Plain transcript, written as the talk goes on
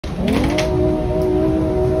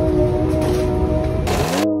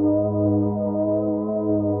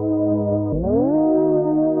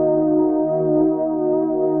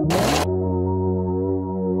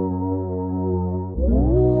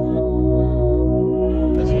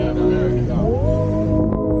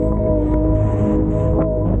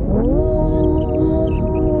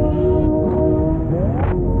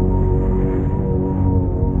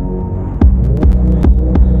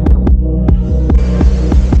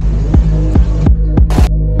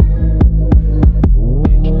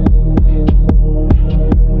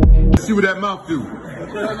do.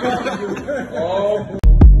 Oh.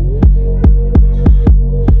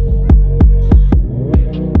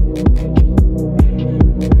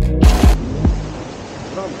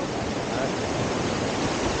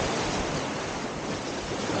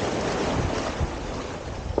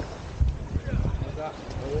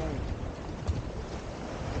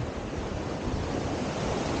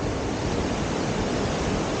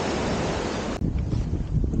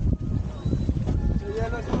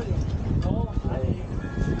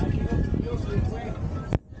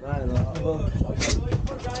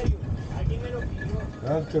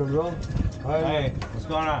 Thank you, bro. Hi, What's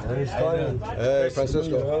going on? Hey,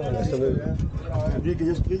 Francisco. Nice to meet you. Enrique,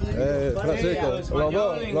 just speak. Hey, Francisco. Los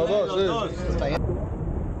dos, sí.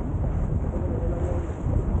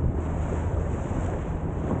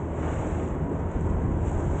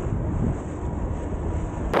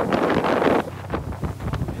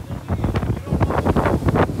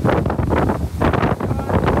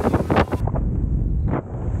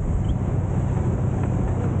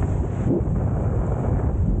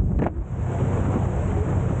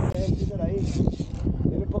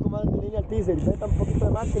 Meta un poquito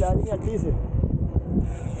de más que le da línea al teaser.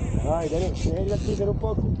 Ay, déjale al teaser un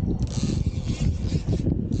poco. No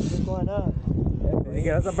coja nada. ¿Y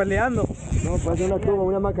qué está peleando? No, puede ser una tuba,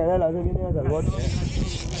 una macarela, a veces viene hasta el bote. No,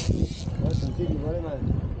 tranquilo, no vale madre.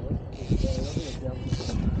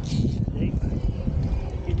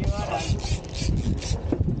 Hay que llevar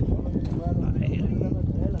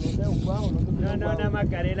No, una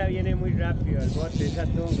macarela viene muy rápido al bote, es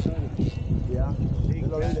atún. Ya, sí,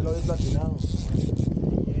 lo vi platinado.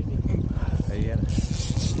 Ahí viene.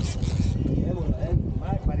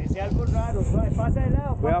 Parece algo raro, suave. Pasa de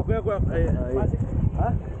lado. Cuidado. Pase.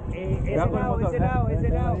 ¿Ah? Ese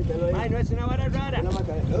lado. Ay, no es una vara rara.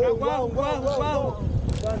 Guau.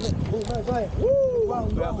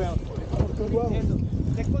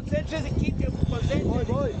 Te concentres aquí,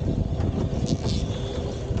 Voy.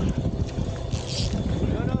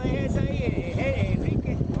 No dejes ahí,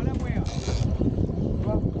 Enrique, no la muevas.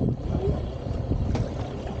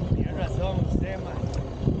 Tienes razón, usted, man.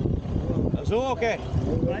 ¿Lo subo o qué?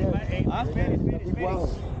 Espere.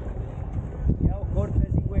 Ya corta ese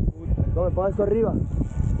hijo de puta. Tome, pon esto arriba.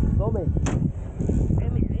 Tome.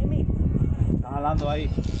 Deme. Está jalando ahí.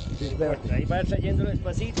 Sí, pero. Ahí va trayéndolo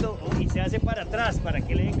despacito y se hace para atrás para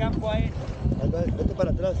que le dé campo a él. Vete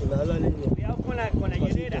para atrás y me da la línea. Cuidado con la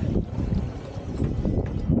hielera.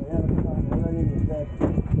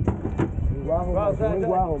 Muy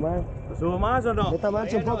guajo, man. ¿Lo subo más o no? Meta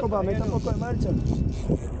marcha un poco, pa, meta un poco de marcha.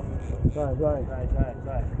 Suave.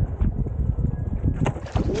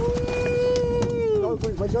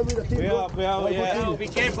 Cuidado, yeah. Be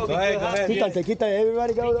careful. Go ahead. Quítate,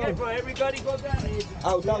 everybody go down. Careful, everybody go down.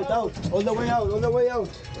 Out. On the way out.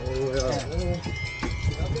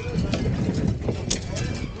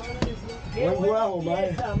 Buen guajo,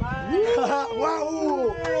 man.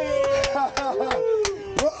 ¡Wow!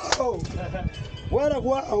 ¡What a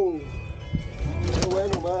guajo! Qué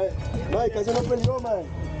bueno, man. Casi no peleó, man.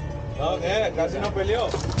 No, casi no peleó.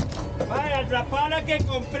 Vaya, atrapada que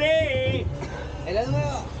compré. ¿Es la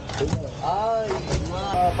nueva? Ay,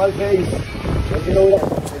 man. Pal face. Yo quiero ver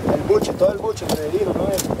el buche, todo el buche que le digo, ¿no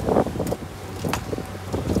es?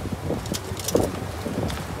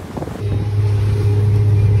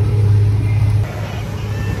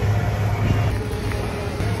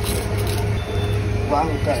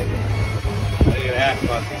 Vamos, cae.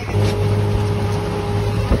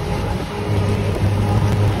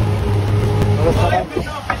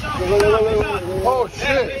 Oh,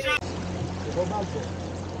 shit. Oh, shit.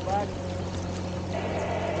 Bye.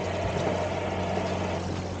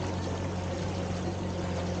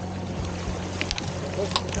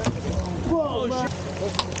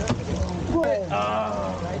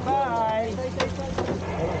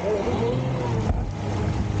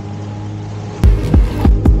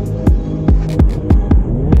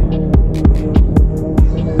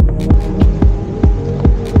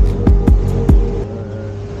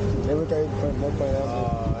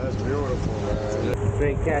 That's beautiful, man.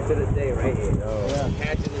 Straight catch of the day right here. Yeah.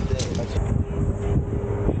 Catch of the day.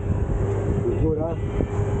 Good, huh?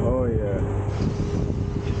 Oh, yeah.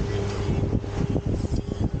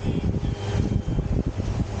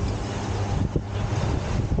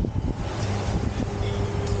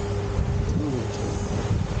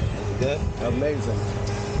 Good? Amazing.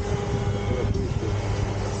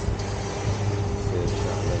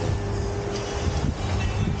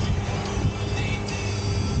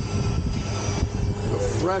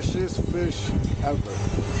 Freshest fish ever.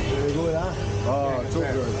 Very good, huh? Oh, too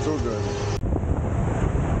good.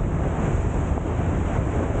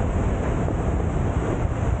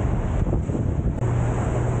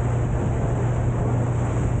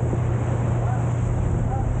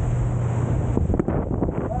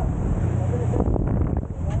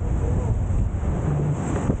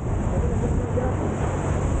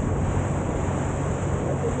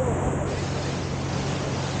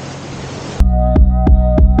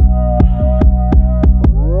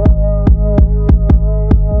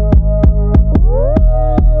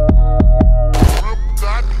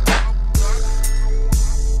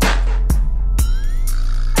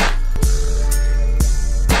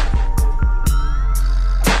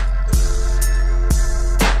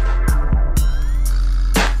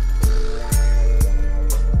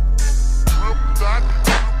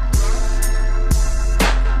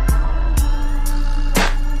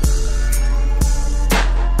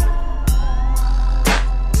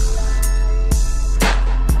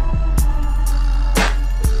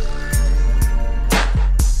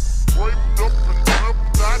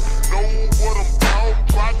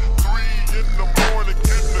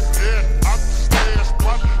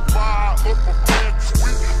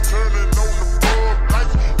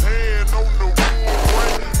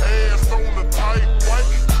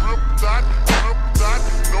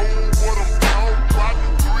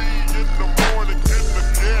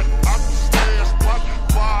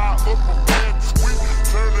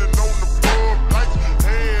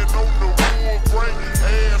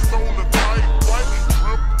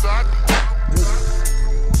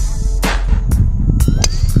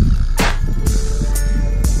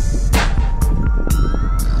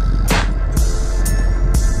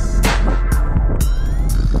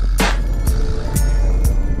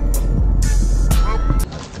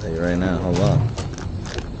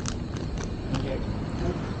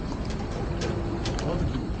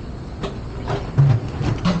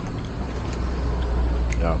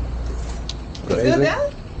 Amazing?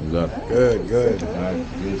 Good. Good, good.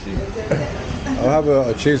 I'll have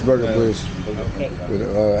a cheeseburger, please. With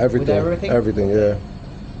everything. With everything? Everything, yeah.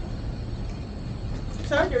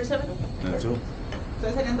 Sir, you're 7. Two.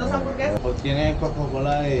 Entonces serían 2 hamburguesas. ¿Tiene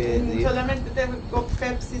Coca-Cola de Solamente tengo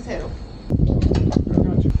Pepsi 0.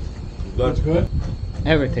 That's good.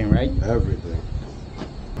 Everything, right? Everything.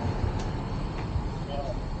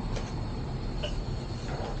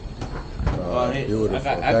 Beautiful.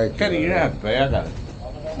 Thank you. Man.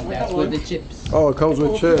 That's with the chips. Oh, it comes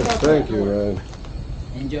with chips. Thank you, man.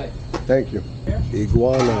 Enjoy. Thank you.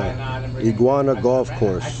 Iguana Golf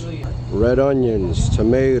Course. Red onions,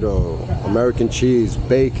 tomato, American cheese,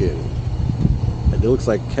 bacon. It looks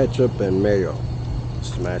like ketchup and mayo.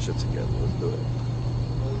 Smash it together. Let's do it.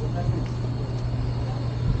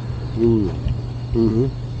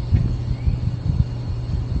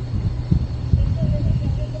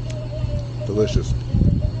 Delicious.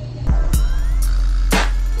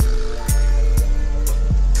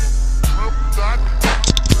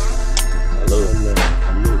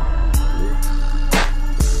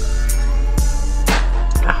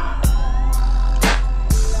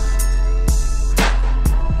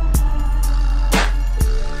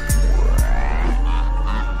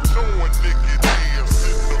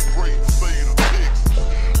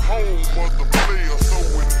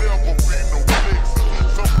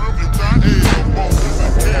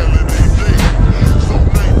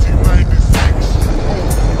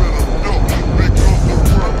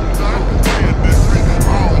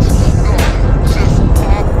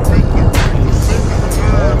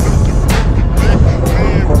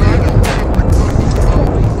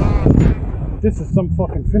 This is some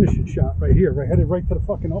fucking finishing shot right here, right headed right to the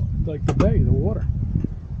fucking like the bay, the water.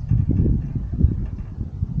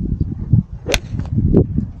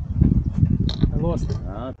 I lost it.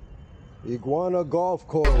 Iguana Golf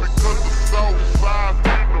Course.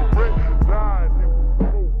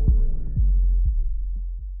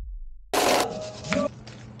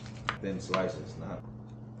 Thin slices, not.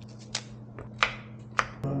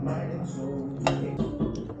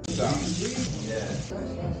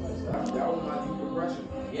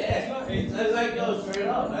 Yeah, it's like those straight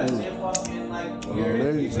up. That's it, fucking like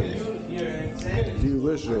Amazing. you're insanity.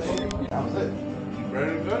 Delicious.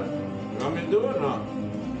 Very good. You want me to do it or not?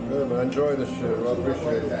 Good, man. Enjoy this shit. I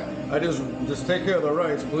appreciate it. I just take care of the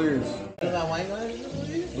rights, please.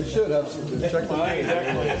 We should have some. Check the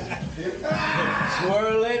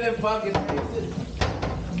Swirl it and fucking.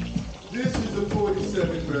 This is the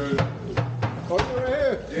 47, man. Oh, right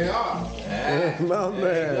here. Yeah. My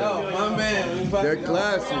man. Yo, my man. They're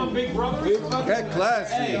classy. Get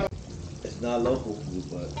classy. It's not local food,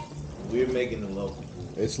 but we're making the local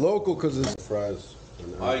food. It's local because it's fries.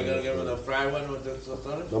 Oh, you gonna give me the fried one with the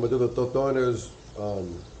tostones? I'm gonna do the tostones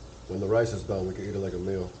when the rice is done. We can eat it like a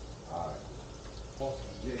meal. Alright.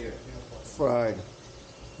 Yeah. Fried.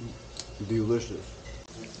 Delicious.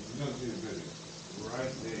 You don't see the video.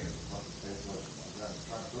 Right there.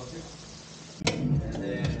 And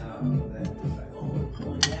then,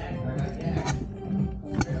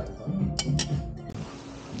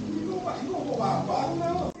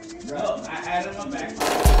 No, I had it on my back.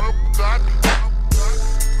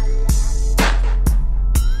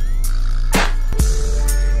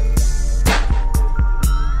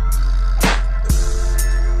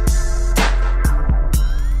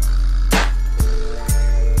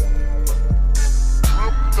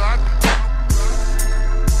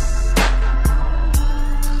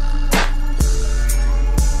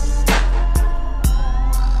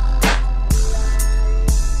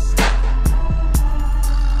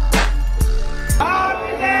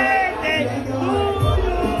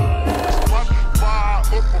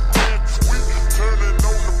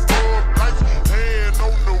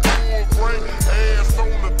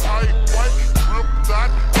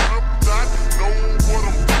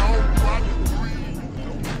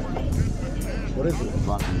 What is it?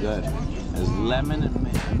 fucking good. There's lemon and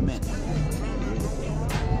mint.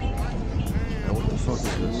 Now, what the fuck is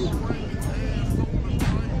this?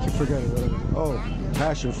 Forget it. Whatever. Oh,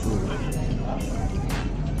 passion fruit.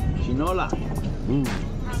 Chinola.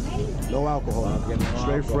 No alcohol.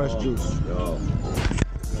 Straight fresh juice. Yo.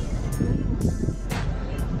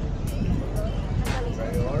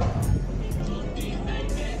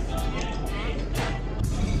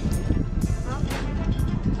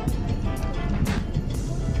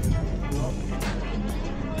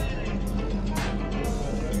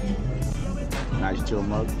 Nice chill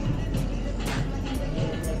mug.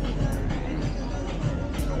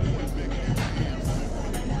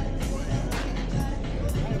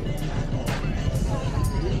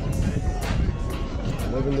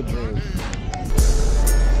 Living the dream.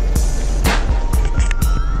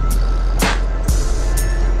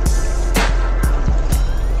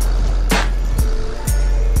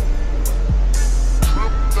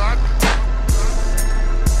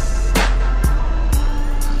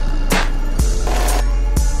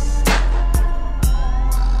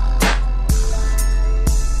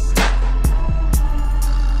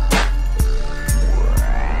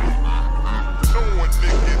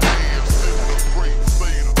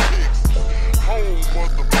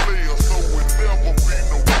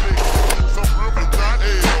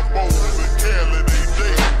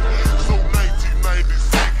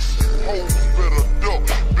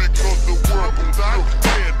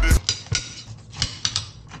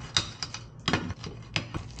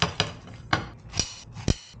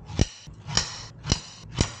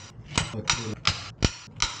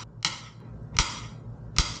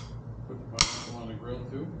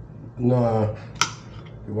 grilled too? No.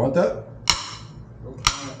 You want that? Grilled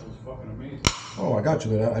pineapple is fucking amazing. Oh, I got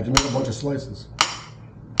you then. I just made a bunch of slices.